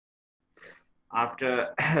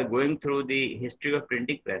after going through the history of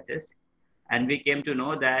printing presses, and we came to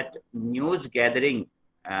know that news gathering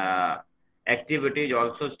uh, activities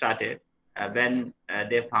also started when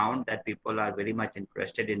they found that people are very much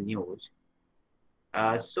interested in news.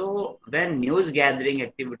 So when news gathering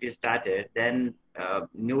activities started, then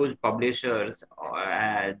news publishers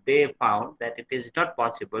they found that it is not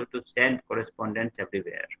possible to send correspondence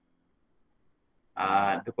everywhere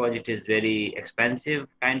because it is very expensive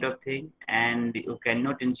kind of thing, and you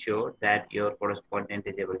cannot ensure that your correspondent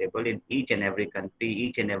is available in each and every country,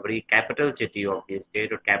 each and every capital city of the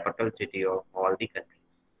state or capital city of all the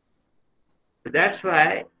countries. So that's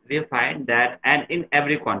why we find that, and in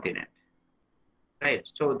every continent, right?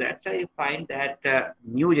 So that's why you find that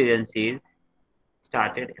news agencies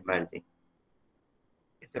started emerging.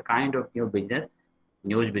 It's a kind of new business,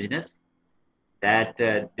 news business, that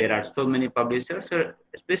there are so many publishers. So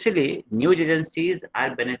especially news agencies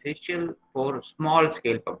are beneficial for small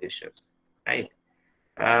scale publishers, right?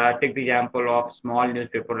 Take the example of small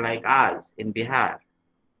newspaper like ours in Bihar.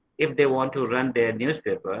 If they want to run their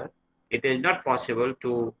newspaper, it is not possible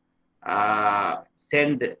to uh,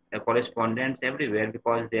 send correspondents everywhere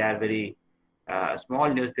because they are very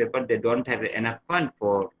small newspaper. They don't have enough fund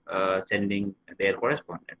for sending their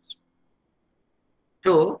correspondents.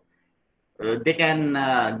 So they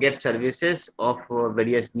can get services of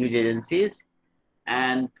various news agencies,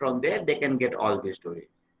 and from there they can get all the stories.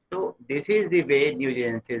 So this is the way news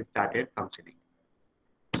agencies started functioning.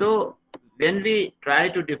 So when we try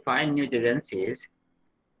to define news agencies,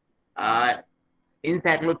 uh,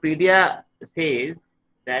 encyclopedia says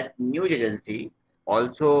that news agency,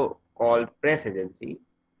 also called press agency,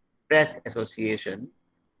 press association,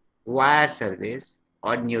 wire service,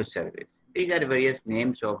 or news service. These are various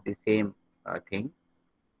names of the same thing.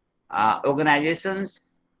 Organization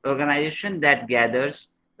that gathers,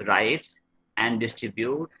 writes, and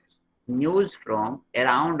distributes news from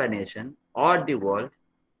around a nation or the world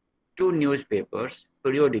to newspapers,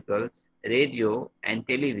 periodicals, radio and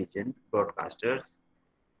television broadcasters,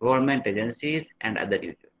 government agencies, and other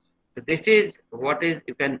users. So this is what is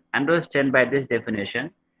you can understand by this definition,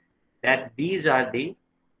 that these are the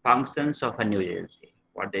functions of a news agency.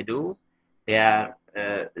 What they do, they are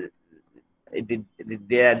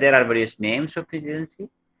there are various names of agency,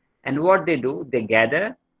 and what they do, they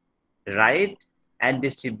gather, write, and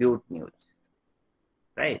distribute news.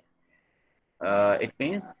 Right? It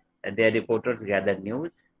means their reporters gather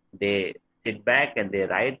news, they sit back and they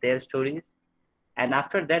write their stories, and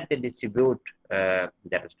after that they distribute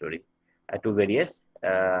that story to various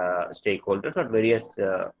stakeholders or various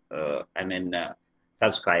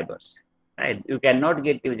subscribers. Right? You cannot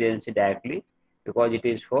get news agency directly because it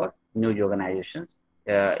is for news organizations.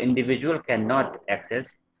 Individual cannot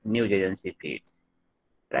access news agency feeds.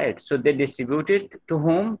 Right? So they distribute it to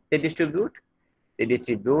whom they distribute? They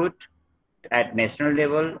distribute at national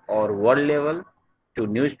level or world level to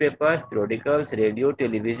newspapers, periodicals, radio,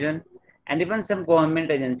 television, and even some government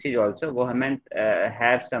agencies also. Government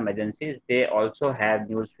have some agencies. They also have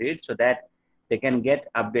news feeds so that they can get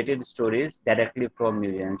updated stories directly from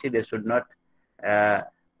news agency. They should not uh,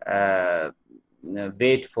 uh,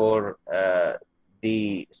 wait for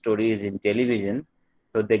the stories in television.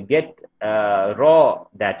 So they get raw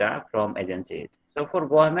data from agencies. So for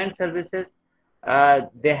government services,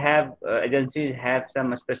 they have agencies have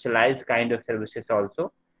some specialized kind of services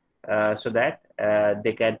also, so that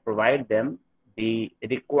they can provide them the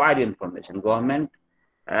required information. Government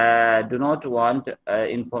do not want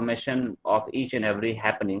information of each and every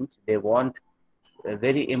happenings. They want a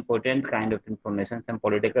very important kind of information, some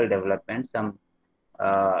political development, some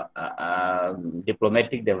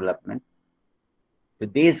diplomatic development. So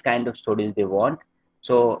these kind of stories they want.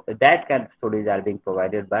 So that kind of stories are being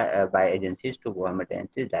provided by agencies to government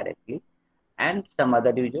agencies directly, and some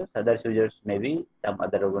other users maybe some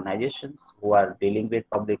other organizations who are dealing with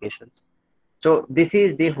publications. So this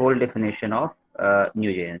is the whole definition of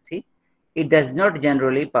news agency. It does not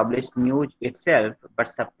generally publish news itself, but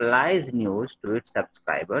supplies news to its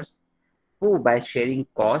subscribers, who, by sharing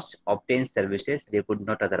costs, obtain services they could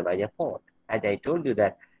not otherwise afford. As I told you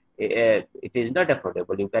that it is not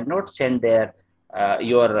affordable. You cannot send your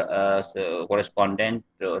correspondent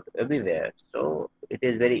everywhere. So it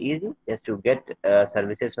is very easy just to get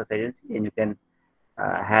services of agency, and you can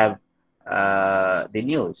have the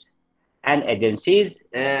news. And agencies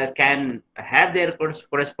can have their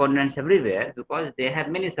correspondents everywhere because they have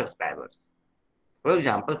many subscribers. For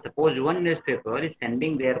example, suppose one newspaper is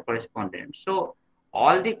sending their correspondents, so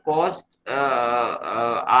all the costs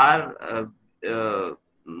are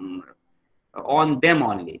mm, on them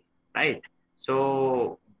only, right?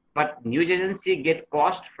 So But news agency get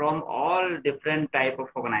cost from all different type of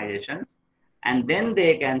organizations, and then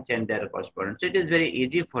they can send their correspondents. So it is very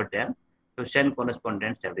easy for them to send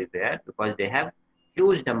correspondents everywhere because they have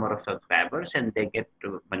huge number of subscribers and they get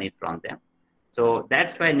money from them. So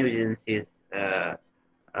that's why news agencies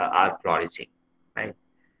are flourishing, right?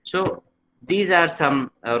 So these are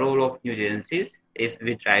some role of news agencies. If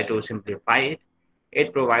we try to simplify it,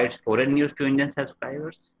 it provides foreign news to Indian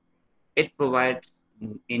subscribers. It provides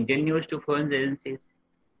Indian news to foreign agencies.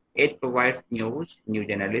 It provides news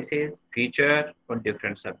analysis, feature on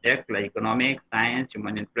different subjects like economics, science,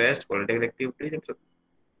 human interest, political activities, and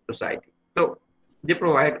society. So they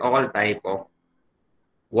provide all type of,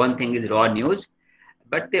 one thing is raw news,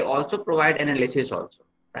 but they also provide analysis also,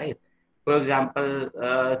 right? For example,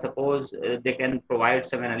 suppose they can provide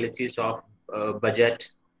some analysis of budget.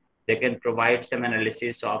 They can provide some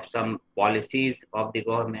analysis of some policies of the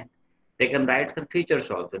government. They can write some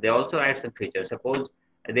features also. They also write some features. Suppose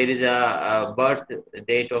there is a birth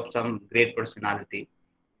date of some great personality.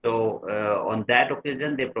 So on that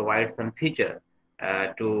occasion, they provide some feature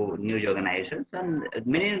to news organizations, and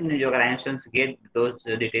many news organizations get those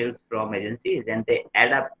details from agencies, and they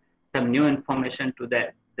add up some new information to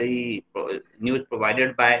the news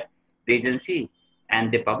provided by the agency,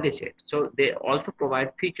 and they publish it. So they also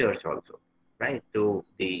provide features also, right, to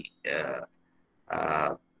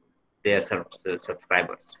uh, their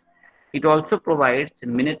subscribers. It also provides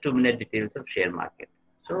minute-to-minute details of share market.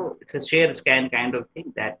 So it's a share scan kind of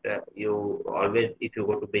thing that you always, if you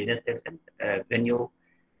go to business section, when you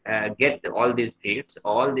get all these feeds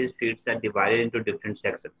are divided into different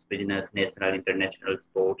sections: business, national, international,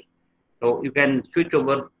 sports. So you can switch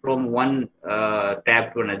over from one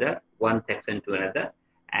tab to another, one section to another,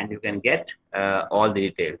 and you can get all the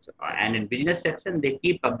details. And in business section, they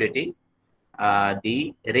keep updating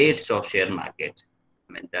the rates of share market.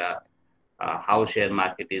 I mean, how share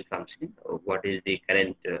market is functioning, what is the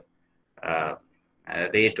current uh,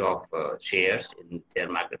 rate of shares in share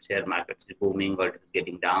market. Share market is booming or it is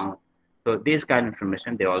getting down. So this kind of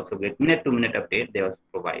information they also get minute to minute update. They also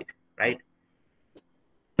provide, right?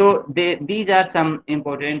 So these are some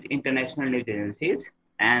important international news agencies,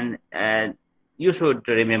 and you should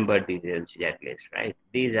remember these agencies at least, right?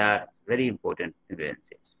 These are very important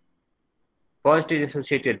agencies. First is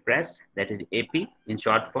Associated Press, that is AP. In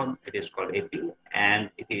short form, it is called AP, and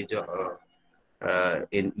it is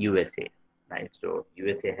in USA, right? So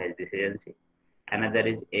USA has this agency. Another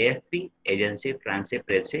is AFP, Agency France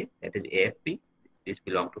Presse, that is AFP. This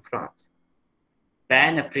belongs to France.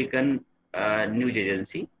 Pan African News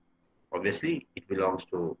Agency, obviously it belongs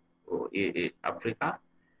to Africa.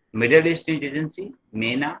 Middle East News Agency,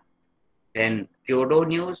 MENA. Then Kyodo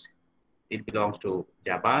News, it belongs to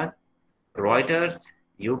Japan. Reuters,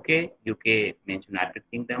 UK, UK means United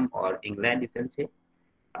Kingdom or England, you can say.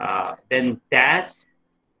 Then TASS,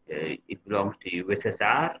 it belongs to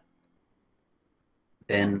USSR.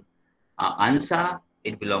 Then ANSA,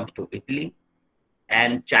 it belongs to Italy.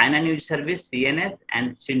 And China News Service, CNS,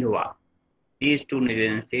 and Xinhua. These two news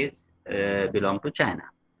agencies belong to China.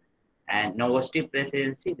 And Novosti Press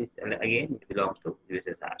Agency, this again, it belongs to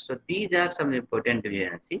USSR. So these are some important news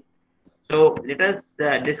agencies. So let us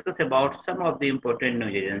discuss about some of the important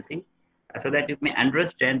news agencies so that you may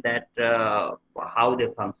understand that how they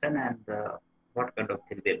function and what kind of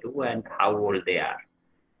thing they do and how old they are.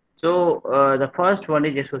 So the first one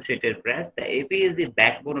is Associated Press. The AP is the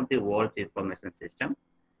backbone of the world's information system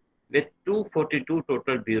with 242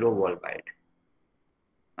 total bureau worldwide.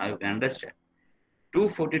 Now you can understand.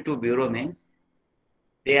 242 bureau means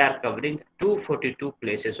they are covering 242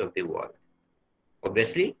 places of the world.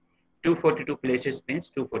 Obviously, 242 places means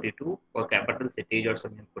 242 for capital cities or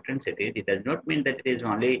some important cities. It does not mean that it is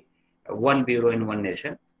only one bureau in one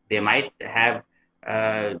nation. They might have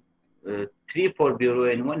uh, 3, 4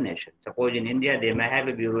 bureau in one nation. Suppose in India, they may have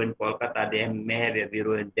a bureau in Kolkata, they may have a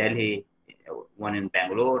bureau in Delhi, one in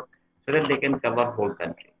Bangalore, so that they can cover whole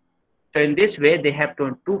country. So in this way, they have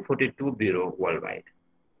 242 bureau worldwide.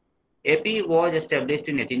 AP was established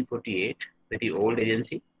in 1848, very old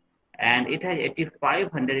agency, and it has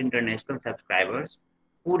 8,500 international subscribers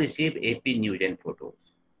who receive AP news and photos.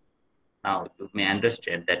 Now you may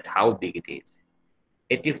understand that how big it is.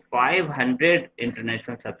 8,500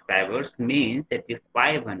 international subscribers means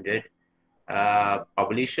 8,500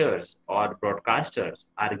 publishers or broadcasters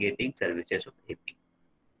are getting services of AP,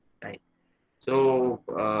 right? So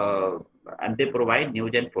and they provide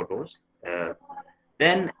news and photos. Uh,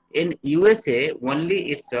 then in USA,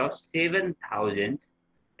 only it serves 7,000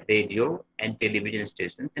 radio and television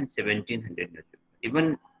stations and 1,700 newspapers.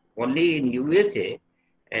 Even only in USA,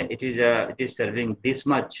 it is serving this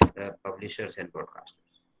much publishers and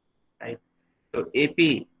broadcasters, right? So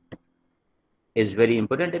AP is very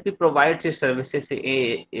important. AP provides its services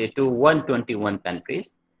to 121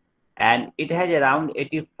 countries, and it has around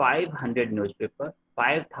 8,500 newspaper,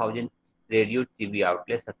 5,000 radio TV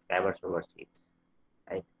outlets, subscribers overseas,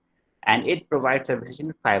 right? And it provides services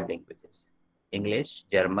in 5 languages: English,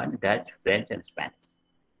 German, Dutch, French, and Spanish.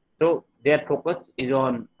 So their focus is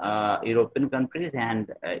on European countries and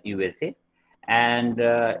USA. And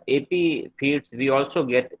AP feeds, we also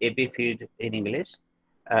get AP feed in English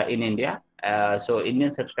in India. So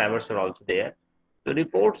Indian subscribers are also there. So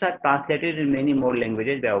reports are translated in many more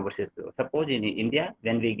languages by overseas. Suppose in India,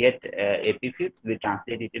 when we get AP feeds, we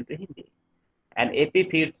translate it into Hindi. And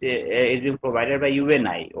AP feeds is being provided by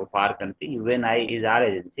UNI of our country. UNI is our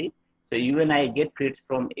agency. So UNI get feeds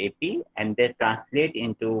from AP and they translate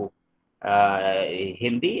into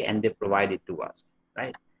Hindi and they provide it to us,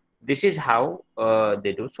 right? This is how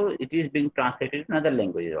they do. So it is being translated in other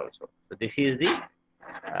languages also. So this is the,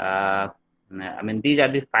 I mean, these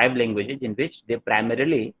are the 5 languages in which they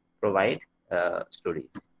primarily provide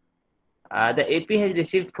stories. The AP has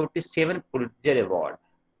received 47 Pulitzer Award,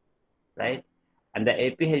 right? And the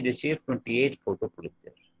AP has received 28 photo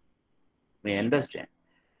Pulitzer. May understand.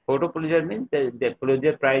 Photo Pulitzer means the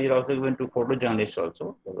Pulitzer Prize is also given to photojournalists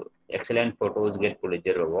also. So excellent photos get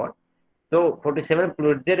Pulitzer Award. So 47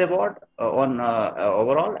 Pulitzer Award on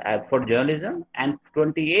overall for journalism and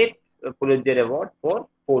 28 Pulitzer Award for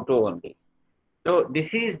photo only. So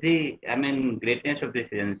this is the, I mean, greatness of this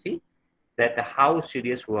agency, that how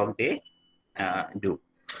serious work they do.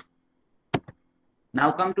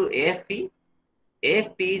 Now come to AFP.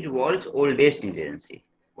 AFP is world's oldest news agency.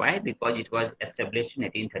 Why? Because it was established in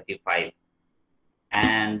 1835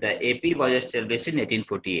 and the AP was established in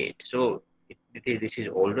 1848. So this is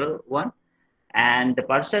older one. And the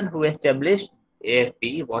person who established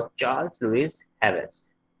AFP was Charles Louis Havas.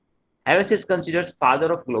 Havas is considered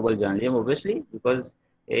father of global journalism, obviously, because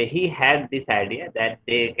he had this idea that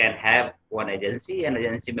they can have one agency and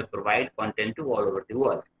agency may provide content to all over the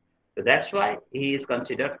world. So that's why he is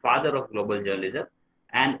considered father of global journalism,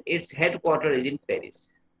 and its headquarters is in Paris.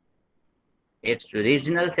 Its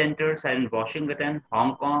regional centers are in Washington,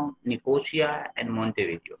 Hong Kong, Nicosia, and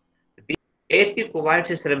Montevideo. AFP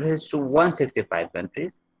provides its services to 165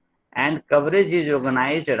 countries, and coverage is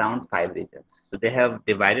organized around 5 regions. So they have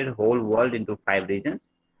divided whole world into 5 regions.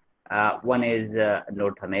 One is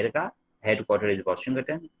North America, headquarters is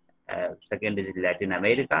Washington. Second is Latin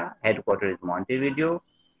America, headquarters is Montevideo.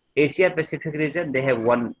 Asia Pacific region, they have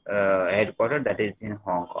one headquarters, that is in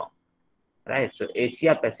Hong Kong, right? So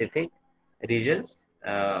Asia Pacific regions,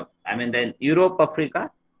 I mean, then Europe,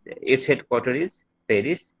 Africa, its headquarters is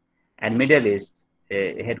Paris, and Middle East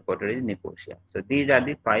headquarters is Nicosia. So these are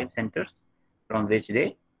the 5 centers from which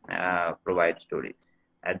they provide stories.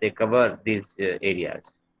 They cover these areas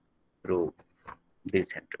through these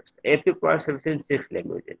centers. AP provides services in 6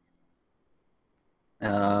 languages: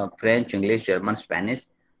 French, English, German, Spanish,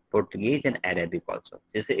 Portuguese, and Arabic also.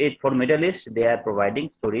 For Middle East, they are providing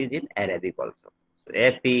stories in Arabic also. So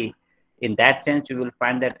AFP, in that sense, you will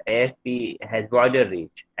find that AFP has wider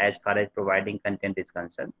reach as far as providing content is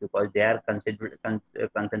concerned, because they are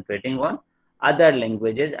concentrating on other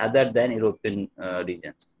languages other than European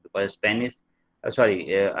regions. Because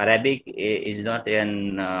Arabic is not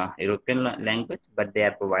an European language, but they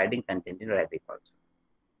are providing content in Arabic also.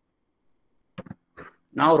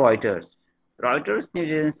 Now Reuters. Reuters news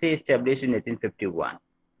agency established in 1851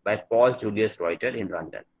 by Paul Julius Reuter in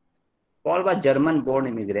London. Paul was German-born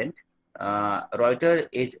immigrant. Reuters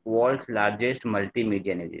is world's largest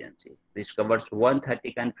multimedia news agency, which covers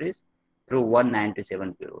 130 countries through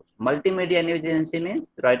 197 bureaus. Multimedia news agency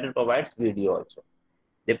means Reuters provides video also.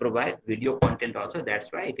 They provide video content also. That's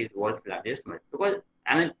why it is world's largest. Because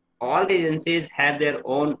I mean, all the agencies have their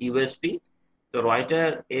own USP. So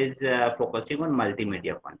Reuters is focusing on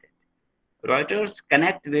multimedia content. Reuters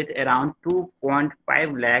connect with around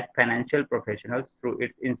 2.5 lakh financial professionals through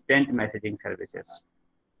its instant messaging services,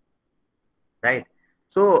 right?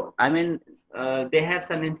 So, I mean, they have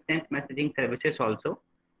some instant messaging services also.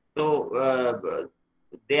 So,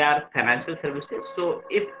 they are financial services. So,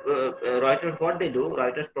 if Reuters, what they do,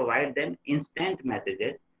 Reuters provide them instant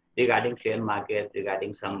messages regarding share market,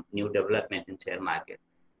 regarding some new development in share market.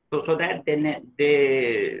 So that then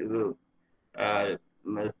they uh,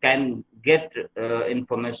 can get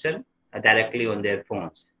information directly on their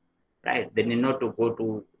phones, right? They need not to go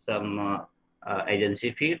to some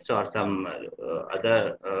agency feeds or some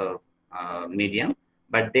other medium,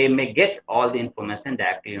 but they may get all the information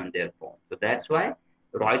directly on their phone. So that's why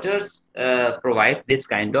Reuters provides this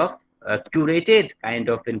kind of curated kind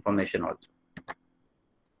of information also.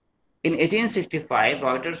 In 1865,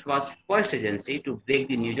 Reuters was first agency to break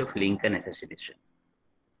the news of Lincoln assassination.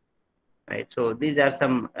 Right. So these are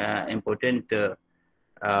some important, the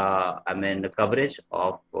coverage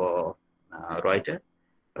of Reuters.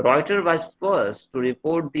 Reuters was first to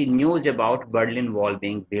report the news about Berlin Wall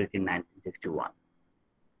being built in 1961.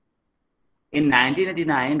 In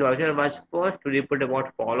 1989, Reuters was first to report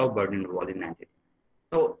about fall of Berlin Wall in 19.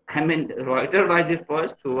 So Reuters was the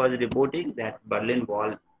first who was reporting that Berlin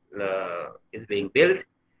Wall is being built,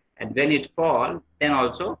 and when it fall, then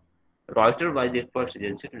also Reuters was the first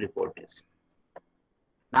agency to report this.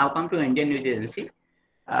 Now come to Indian News Agency.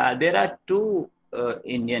 There are two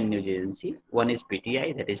Indian news agency. One is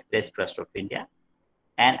PTI, that is Press Trust of India,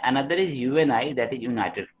 and another is UNI, that is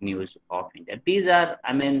United News of India. These are,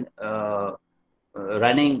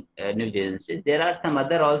 running news agencies. There are some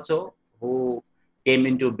other also who came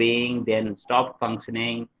into being, then stopped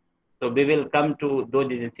functioning. So we will come to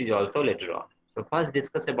those agencies also later on. So first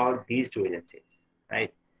discuss about these two agencies,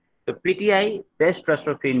 right? So PTI, Press Trust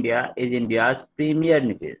of India, is India's premier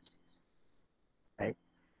news agency, right?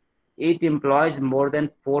 It employs more than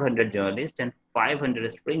 400 journalists and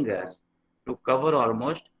 500 springers to cover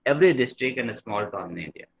almost every district and a small town in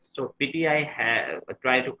India. So PTI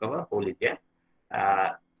try to cover whole India, uh,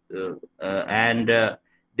 and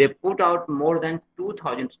they put out more than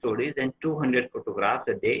 2,000 stories and 200 photographs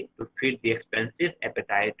a day to feed the expensive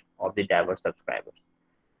appetite of the diverse subscribers.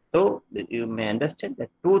 So you may understand that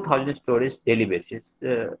 2,000 stories daily basis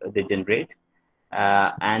they generate,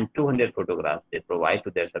 and 200 photographs they provide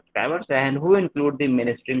to their subscribers, and who include the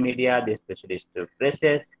mainstream media, the specialist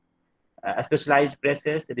presses, specialized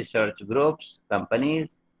presses, research groups,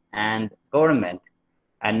 companies, and government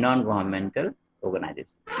and non-governmental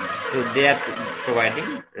organizations. So they are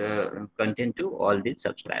providing content to all these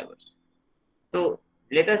subscribers. So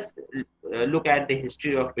let us look at the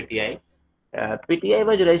history of PTI. PTI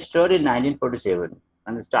was registered in 1947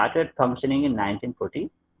 and started functioning in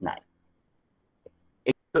 1949.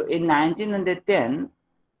 So in 1910,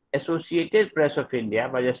 Associated Press of India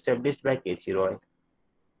was established by K.C. Roy.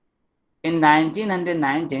 In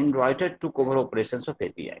 1919, Reuters took over operations of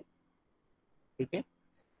API, okay,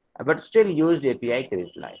 but still used API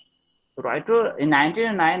credit line. Reuters in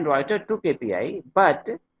 1909, Reuters took API, but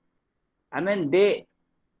they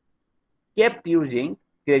kept using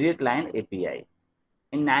credit line API.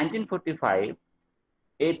 In 1945,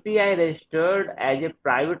 API registered as a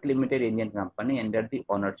private limited Indian company under the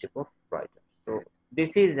ownership of Reuters. So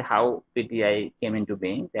this is how PTI came into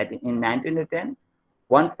being. That in 1910,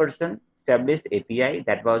 one person established API,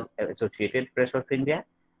 that was Associated Press of India,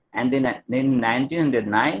 and then in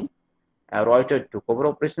 1909, Reuters took over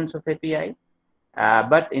operations of API.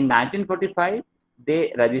 But in 1945,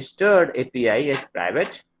 they registered API as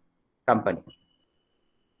private company.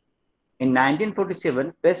 In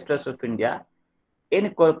 1947, Press Trust of India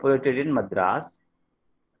incorporated in Madras,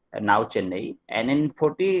 now Chennai, and in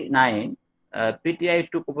 49, PTI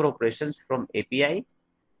took over operations from API,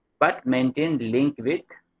 but maintained link with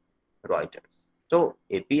Reuters. So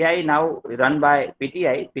API now run by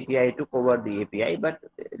PTI. PTI took over the API, but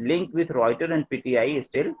link with Reuters and PTI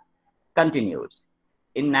still continues.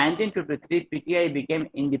 In 1953, PTI became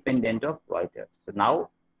independent of Reuters. So now,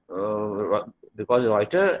 because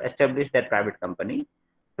Reuters established that private company,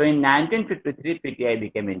 so in 1953, PTI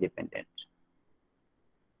became independent.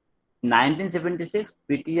 1976,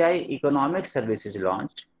 PTI Economic Services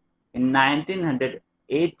launched. In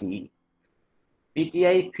 1980,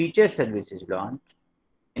 PTI Feature Services launched.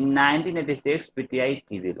 In 1986, PTI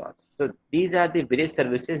TV launched. So these are the various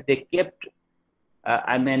services they kept,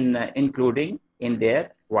 including in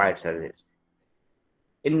their wire service.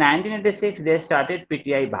 In 1986, they started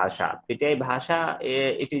PTI Bhasha. PTI Bhasha,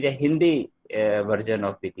 it is a Hindi version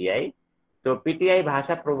of PTI. So PTI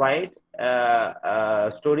Bhasha provide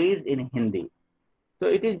stories in Hindi. So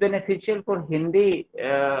it is beneficial for Hindi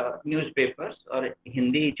newspapers or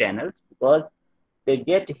Hindi channels because they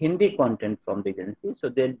get Hindi content from the agency. So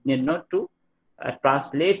they need not to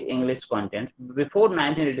translate English content. Before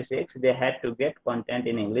 1986, they had to get content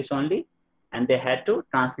in English only, and they had to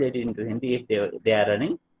translate it into Hindi if they are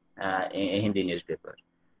running a Hindi newspaper.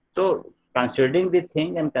 So considering the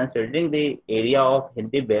thing and considering the area of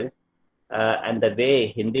Hindi belt and the way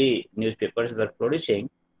Hindi newspapers were flourishing,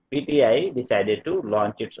 PTI decided to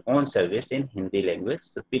launch its own service in Hindi language.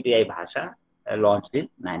 So PTI Bhasha launched in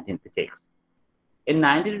 1986. In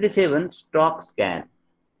 1987, stock scan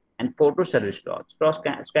and photo service launch.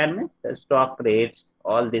 Scan means stock rates,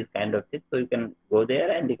 all these kind of things. So you can go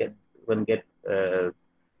there and you can get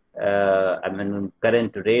I mean,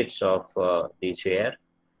 current rates of the share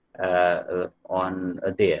on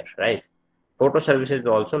there, right? Photo services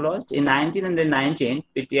also launched in 1919.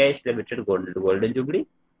 PTI celebrated Golden Jubilee,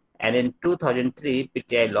 and in 2003,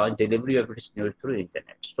 PTI launched delivery of its news through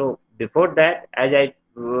internet. So before that, as I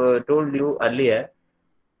told you earlier,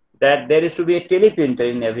 that there is to be a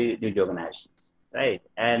teleprinter in every news organization, right?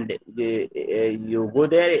 And you go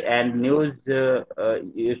there, and news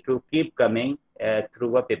used to keep coming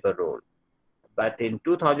through a paper roll. But in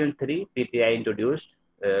 2003, PTI introduced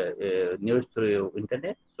news through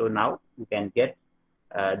internet. So now you can get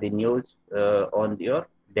the news on your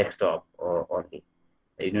desktop or only.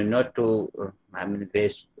 You know, not to I mean,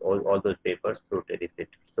 waste all those papers through teleprint.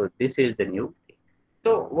 So this is the new thing.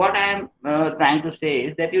 So what I am trying to say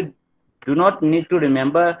is that you do not need to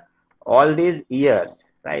remember all these years,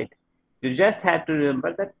 right? You just have to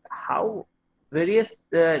remember that how various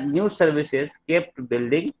news services kept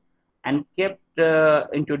building and kept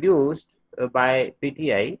introduced by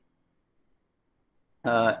PTI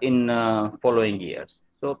in following years.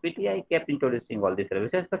 So PTI kept introducing all these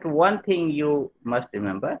services, but one thing you must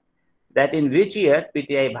remember, that in which year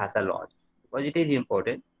PTI Bhasha launched, because it is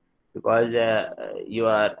important, because you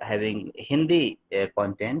are having Hindi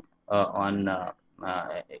content on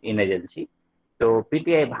in agency. So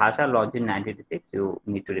PTI Bhasha launched in 1986. You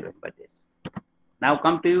need to remember this. Now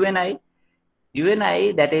come to UNI.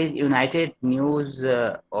 UNI, that is United News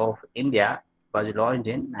of India, was launched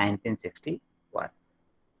in 1961.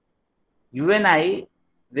 UNI,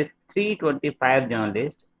 with 325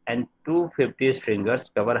 journalists and 250 stringers,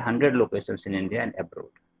 cover 100 locations in India and abroad,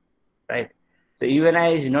 right? So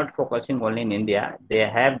UNI is not focusing only in India. They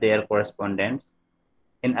have their correspondents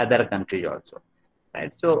in other countries also,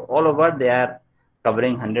 right? So all over they are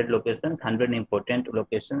covering 100 locations, 100 important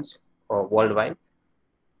locations worldwide.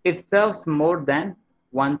 It serves more than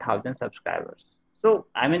 1,000 subscribers. So,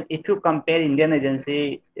 I mean, if you compare Indian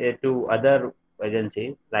agency to other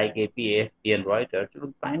agencies like AP, AFP, and Reuters, you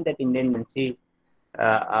will find that Indian agency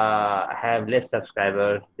have less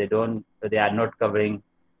subscribers. They are not covering,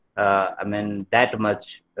 I mean, that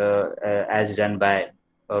much as done by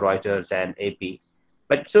Reuters and AP.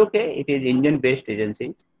 But it's okay. It is Indian-based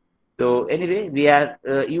agencies. So anyway,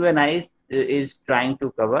 UNI is trying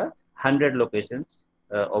to cover 100 locations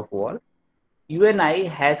of world. UNI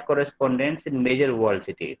has correspondents in major world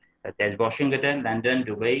cities such as Washington, London,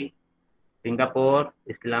 Dubai, Singapore,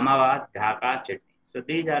 Islamabad, Dhaka, Sydney. So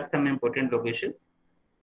these are some important locations.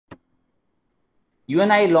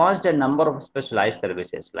 UNI launched a number of specialized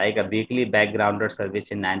services like a weekly backgrounder service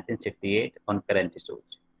in 1968 on current issues.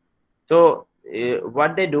 So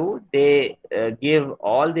what they do, they give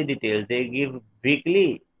all the details. They give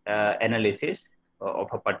weekly analysis of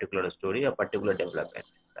a particular story, a particular development,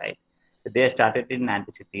 right? So they started in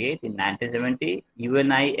 1968. In 1970,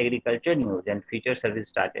 UNI Agriculture News and Feature Service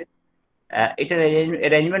started. It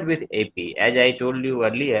arrangement with AP. As I told you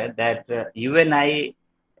earlier, that UNI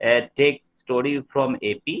takes story from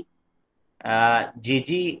AP,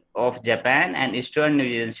 GG of Japan, and Eastern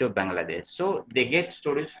News Agency of Bangladesh. So they get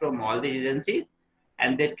stories from all the agencies,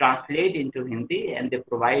 and they translate into Hindi, and they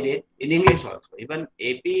provide it in English also. Even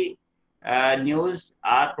AP news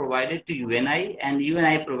are provided to UNI, and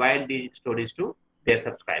UNI provide these stories to their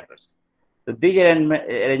subscribers. So these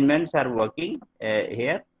arrangements are working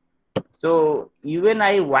here. So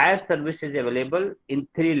UNI wire service is available in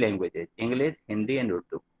three languages: English, Hindi, and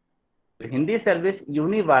Urdu. So Hindi service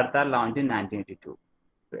Univarta launched in 1982.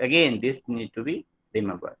 So again, this needs to be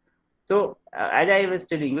remembered. So as I was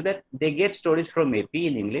telling you, that they get stories from AP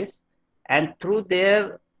in English, and through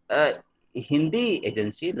their Hindi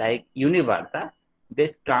agency like Univarta,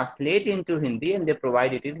 they translate into Hindi and they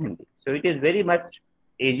provide it in Hindi. So it is very much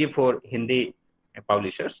easy for Hindi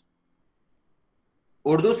publishers.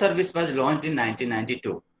 Urdu service was launched in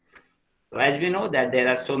 1992. So as we know that there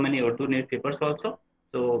are so many Urdu newspapers also,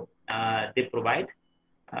 so they provide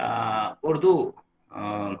Urdu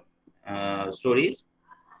stories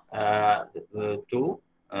to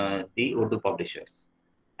the Urdu publishers,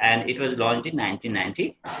 and it was launched in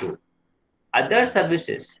 1992. Other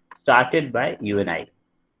services started by UNI.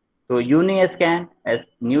 So UniScan, as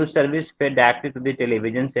news service fed directly to the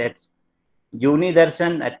television sets.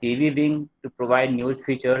 Unidarshan, a TV wing to provide news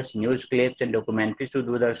features, news clips, and documentaries to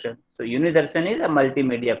Doordarshan. So Unidarshan is a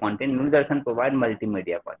multimedia content. Unidarshan provide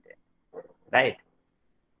multimedia content, right?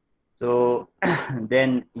 So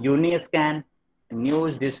then Uniscan,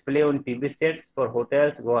 news display on TV sets for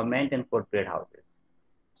hotels, government, and corporate houses.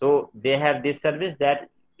 So they have this service that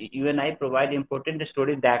UNI provide important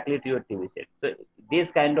story directly to your TV set. So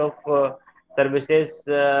this kind of services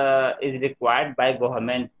is required by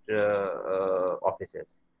government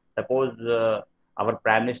offices. Suppose our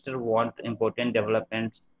prime minister want important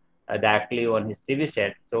developments directly on his TV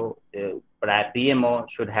set, so PMO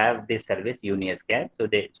should have this service UniScan, so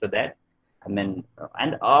that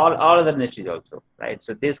and all other ministries also, right?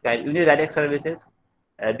 So this kind unidirect services,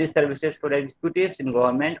 these services for executives in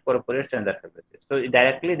government, corporates, and other services. So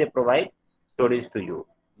directly they provide stories to you.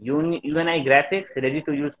 UNI graphics, ready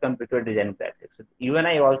to use computer design graphics. So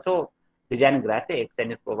UNI also design graphics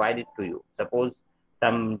and it provide it to you. Suppose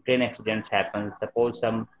some train accidents happen, suppose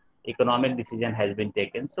some economic decision has been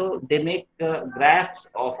taken. So they make graphs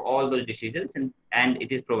of all those decisions and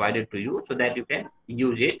it is provided to you so that you can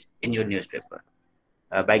use it in your newspaper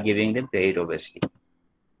by giving them credit, obviously.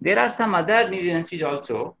 There are some other news agencies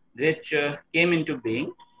also which came into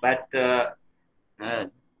being, but uh,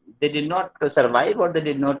 they did not survive or they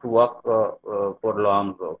did not work for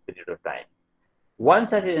long period of time. One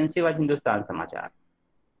such agency was Hindustan Samachar,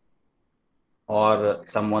 or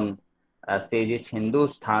someone says it's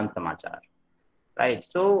Hindustan Samachar, right?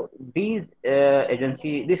 So this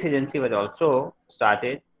agency was also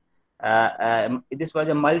started. This was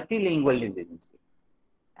a multilingual news agency,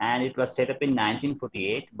 and it was set up in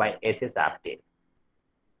 1948 by S.S. Apte,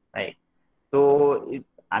 right? So,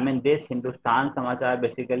 this Hindustan Samachar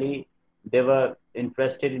basically they were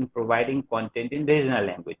interested in providing content in regional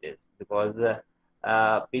languages because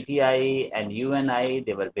PTI and UNI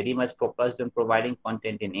they were very much focused on providing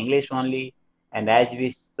content in English only. And as we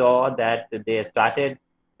saw that they started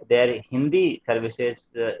their Hindi services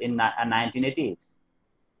in 1980s.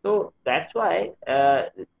 So that's why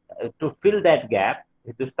to fill that gap,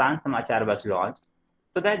 Hindustan Samachar was launched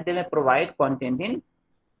so that they may provide content in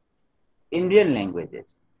Indian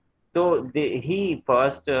languages. So he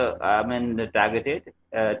first, targeted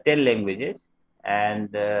 10 languages, and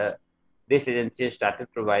this agency started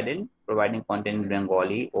providing content in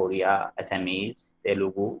Bengali, Oriya, Assamese,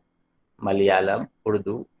 Telugu, Malayalam,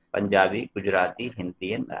 Urdu, Punjabi, Gujarati,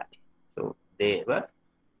 Hindi, and Marathi. So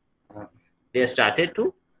uh, they started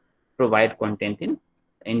to provide content in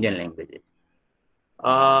Indian languages.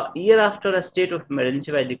 Year after a state of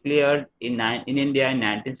emergency was declared in India in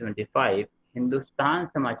 1975, Hindustan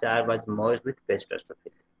Samachar was merged with Press Trust of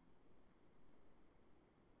India,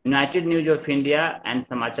 United News of India, and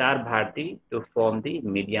Samachar Bharati to form the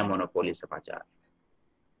media monopoly Samachar.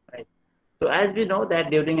 Right. So as we know that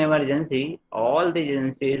during emergency, all the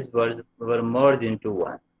agencies were merged into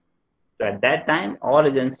one. So at that time, all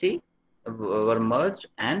agencies were merged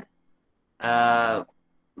and uh,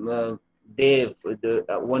 uh,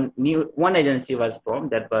 one agency was formed,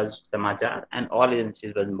 that was Samachar, and all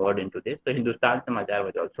agencies was merged into this. So Hindustan Samachar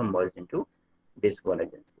was also merged into this one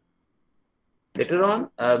agency. Later on,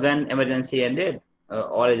 when emergency ended,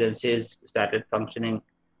 all agencies started functioning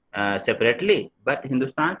separately, but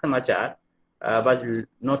Hindustan Samachar was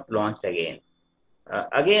not launched again.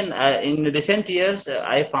 In recent years,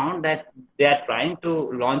 I found that they are trying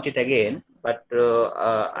to launch it again, but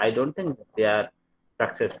I don't think they are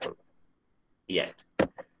successful yet.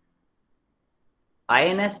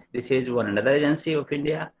 INS, this is one another agency of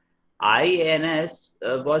India. INS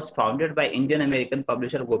was founded by Indian American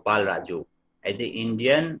publisher Gopal Raju as the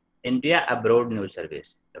India Abroad News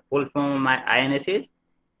Service. The full form of my INS is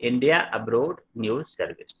India Abroad News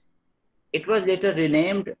Service. It was later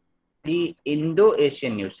renamed the Indo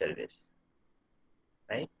Asian News Service,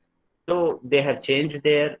 right? So they have changed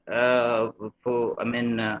their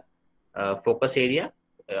focus area.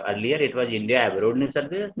 Earlier it was India Abroad News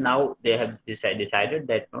Service. Now they have decided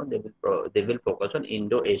that no, they will focus on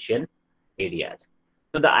Indo Asian areas.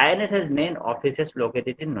 So the INS has main offices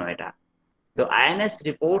located in Noida. So INS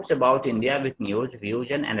reports about India with news, views,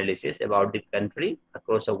 and analysis about the country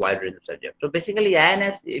across a wide range of subjects. So basically,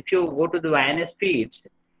 INS, if you go to the INS feeds,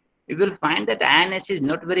 you will find that INS is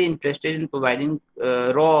not very interested in providing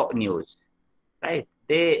raw news, right?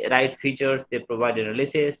 They write features, they provide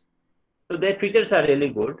analysis. So their features are really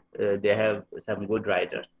good. They have some good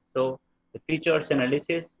writers. So the features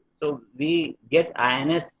analysis. So we get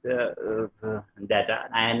INS data,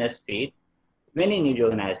 INS feed. Many news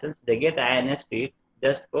organizations they get INS feeds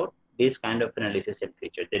just for this kind of analysis and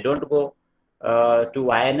features. They don't go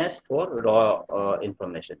to INS for raw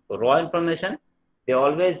information. For raw information, they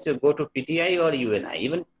always go to PTI or UNI.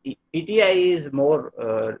 Even PTI is more,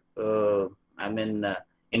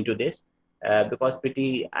 into this because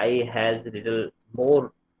PTI has little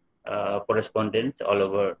more correspondence all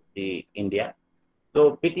over the India.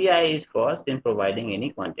 So PTI is first in providing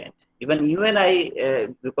any content. Even UNI,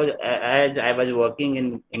 because as I was working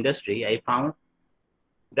in industry, I found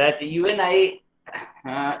that UNI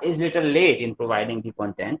is little late in providing the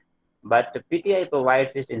content, but PTI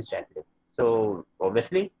provides it instantly. So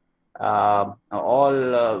obviously,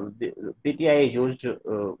 all PTI is used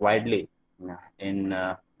widely in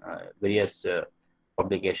various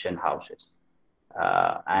publication houses.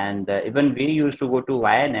 And even we used to go to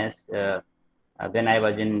YNS when I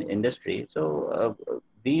was in industry. So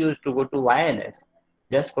we used to go to YNS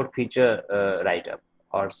just for feature write up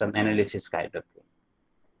or some analysis kind of thing.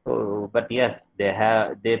 So, but yes,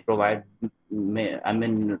 they provide. I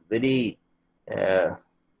mean, very, uh,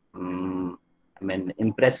 um, I mean,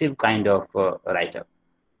 impressive kind of write up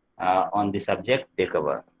on the subject they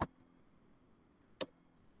cover.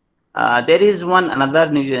 There is one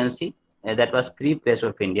another news agency that was Free Press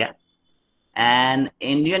of India, an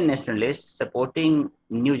Indian nationalist supporting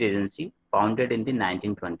news agency founded in the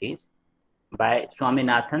 1920s by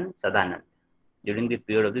Swaminathan Sadanand during the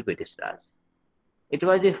period of the British Raj. It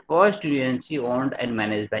was the first agency owned and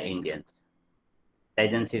managed by Indians. The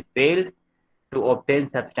agency failed to obtain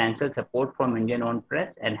substantial support from Indian-owned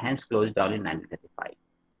press and hence closed down in 1935.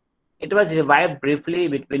 It was revived briefly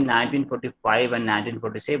between 1945 and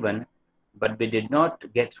 1947, but we did not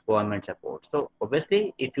get government support. So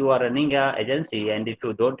obviously, if you are running an agency and if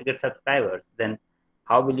you don't get subscribers, then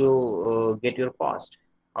how will you get your cost?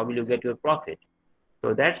 How will you get your profit?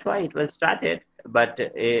 So that's why it was started, but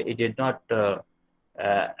it did not, uh,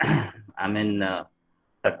 I mean,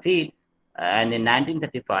 succeed. And in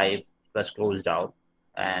 1935, it was closed down.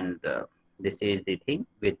 And this is the thing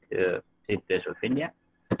with Free Press of India.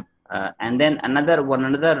 And then another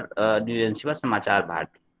news agency was Samachar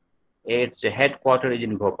Bharati. Its headquarters is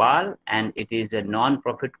in Bhopal, and it is a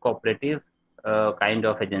non-profit cooperative kind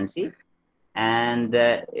of agency, and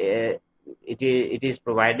it is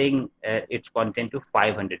providing its content to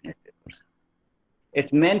 500 newspapers.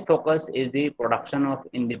 Its main focus is the production of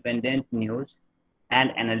independent news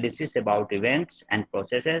and analysis about events and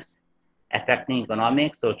processes affecting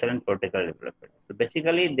economic, social, and political development. So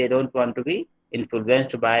basically, they don't want to be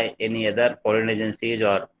influenced by any other foreign agencies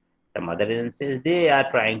or some other agencies. They are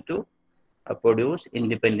trying to produce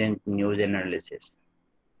independent news and analysis.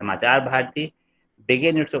 Samachar Bharati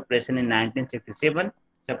began its operation in 1967,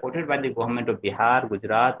 supported by the government of Bihar,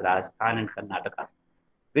 Gujarat, Rajasthan, and Karnataka,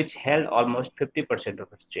 which held almost 50% of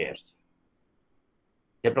its shares.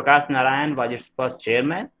 Jayaprakash Narayan was its first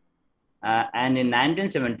chairman, and in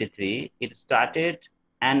 1973, it started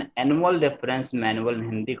an annual reference manual in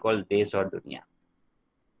Hindi called Desh or Dunya.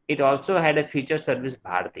 It also had a feature service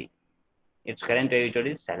Bharati. Its current editor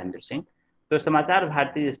is Sailendra Singh. So Samachar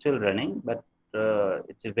Bharati is still running, but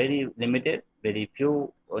it's very limited. Very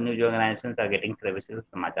few news organizations are getting services of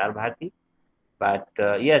Samachar Bharati. But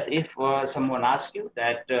yes, if someone asks you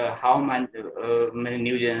that how many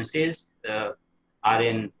news agencies are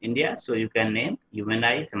in India, so you can name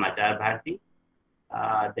UNI, Samachar Bharati,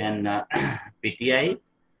 then PTI,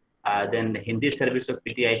 then the Hindi service of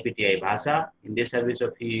PTI, PTI Bhasha, Hindi service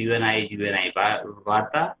of UNI, UNI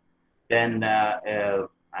Varta, then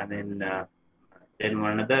I mean, then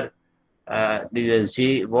one other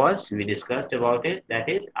agency was, we discussed about it, that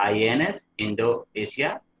is INS, Indo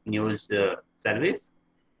Asia News Service.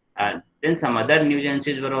 Then some other news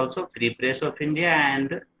agencies were also Free Press of India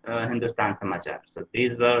and Hindustan Samachar. So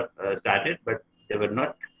these were started, but they were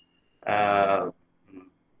not uh,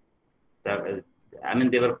 I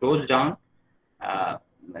mean, they were closed down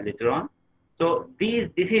later on. So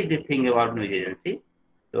this is the thing about news agency.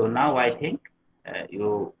 So now I think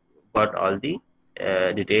you got all the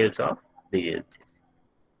details of the agencies.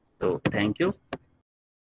 So thank you.